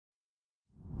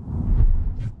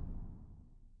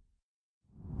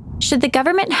Should the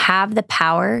government have the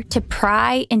power to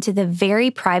pry into the very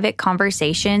private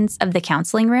conversations of the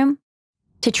counseling room,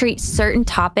 to treat certain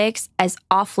topics as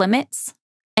off-limits,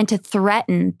 and to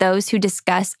threaten those who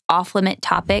discuss off-limit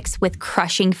topics with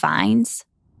crushing fines?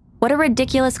 What a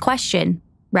ridiculous question,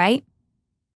 right?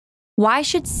 Why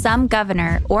should some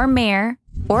governor or mayor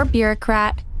or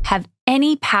bureaucrat have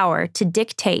any power to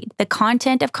dictate the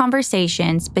content of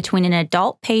conversations between an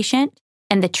adult patient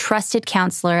and the trusted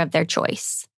counselor of their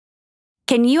choice?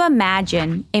 Can you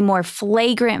imagine a more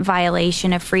flagrant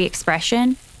violation of free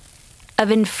expression, of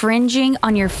infringing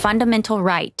on your fundamental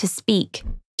right to speak,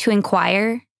 to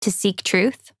inquire, to seek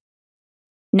truth?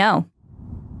 No.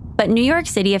 But New York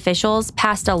City officials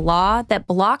passed a law that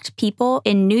blocked people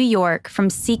in New York from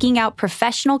seeking out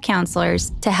professional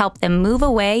counselors to help them move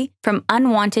away from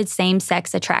unwanted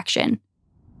same-sex attraction.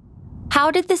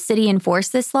 How did the city enforce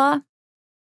this law?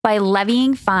 By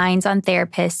levying fines on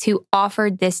therapists who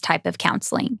offered this type of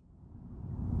counseling.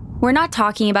 We're not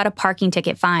talking about a parking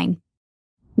ticket fine.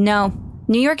 No,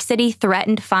 New York City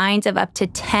threatened fines of up to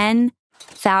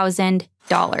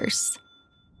 $10,000.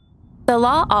 The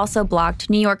law also blocked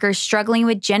New Yorkers struggling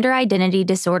with gender identity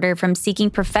disorder from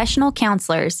seeking professional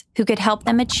counselors who could help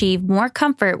them achieve more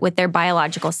comfort with their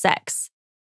biological sex,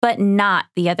 but not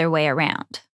the other way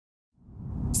around.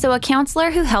 So a counselor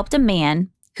who helped a man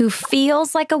who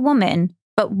feels like a woman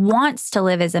but wants to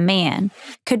live as a man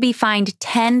could be fined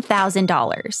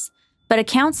 $10,000. But a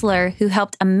counselor who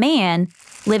helped a man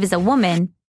live as a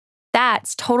woman,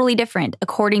 that's totally different,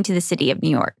 according to the city of New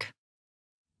York.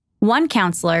 One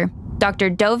counselor, Dr.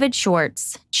 David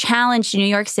Schwartz, challenged New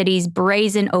York City's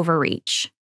brazen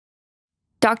overreach.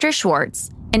 Dr. Schwartz,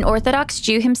 an Orthodox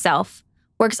Jew himself,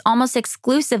 works almost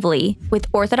exclusively with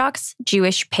Orthodox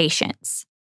Jewish patients.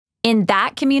 In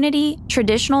that community,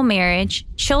 traditional marriage,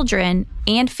 children,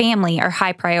 and family are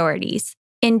high priorities.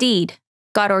 Indeed,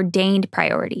 God-ordained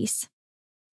priorities.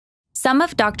 Some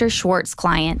of Dr. Schwartz's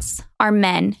clients are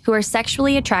men who are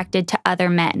sexually attracted to other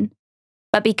men,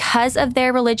 but because of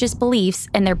their religious beliefs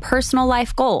and their personal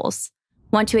life goals,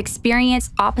 want to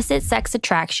experience opposite-sex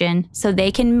attraction so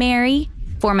they can marry,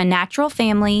 form a natural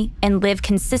family, and live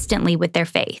consistently with their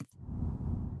faith.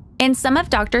 And some of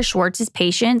Dr. Schwartz's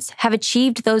patients have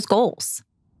achieved those goals.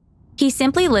 He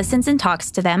simply listens and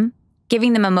talks to them,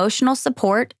 giving them emotional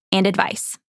support and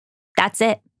advice. That's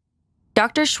it.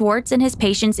 Dr. Schwartz and his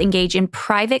patients engage in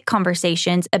private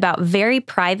conversations about very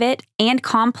private and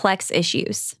complex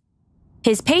issues.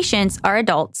 His patients are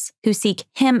adults who seek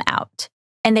him out,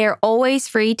 and they are always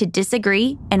free to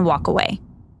disagree and walk away.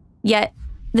 Yet,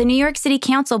 the New York City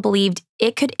Council believed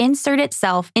it could insert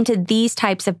itself into these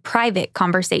types of private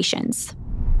conversations.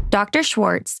 Dr.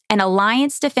 Schwartz and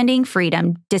Alliance Defending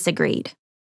Freedom disagreed.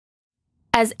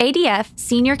 As ADF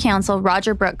Senior Counsel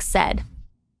Roger Brooks said,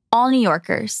 all New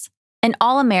Yorkers and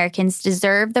all Americans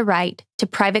deserve the right to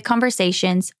private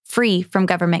conversations free from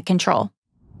government control.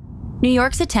 New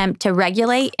York's attempt to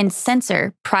regulate and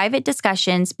censor private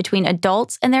discussions between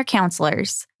adults and their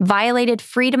counselors violated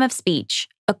freedom of speech,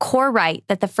 a core right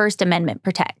that the First Amendment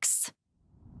protects.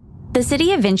 The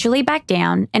city eventually backed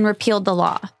down and repealed the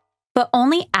law, but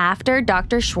only after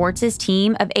Dr. Schwartz's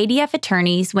team of ADF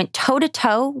attorneys went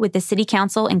toe-to-toe with the city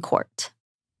council in court.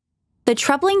 The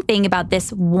troubling thing about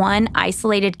this one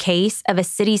isolated case of a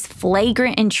city's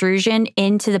flagrant intrusion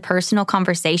into the personal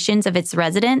conversations of its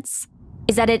residents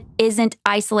is that it isn't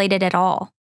isolated at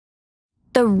all.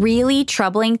 The really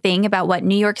troubling thing about what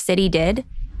New York City did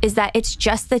is that it's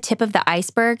just the tip of the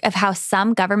iceberg of how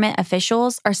some government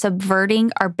officials are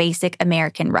subverting our basic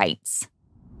American rights.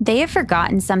 They have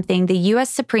forgotten something the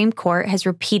U.S. Supreme Court has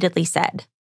repeatedly said.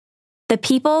 The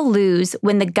people lose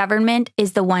when the government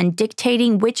is the one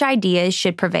dictating which ideas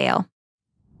should prevail.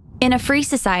 In a free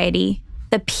society,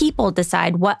 the people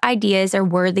decide what ideas are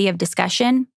worthy of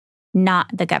discussion,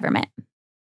 not the government.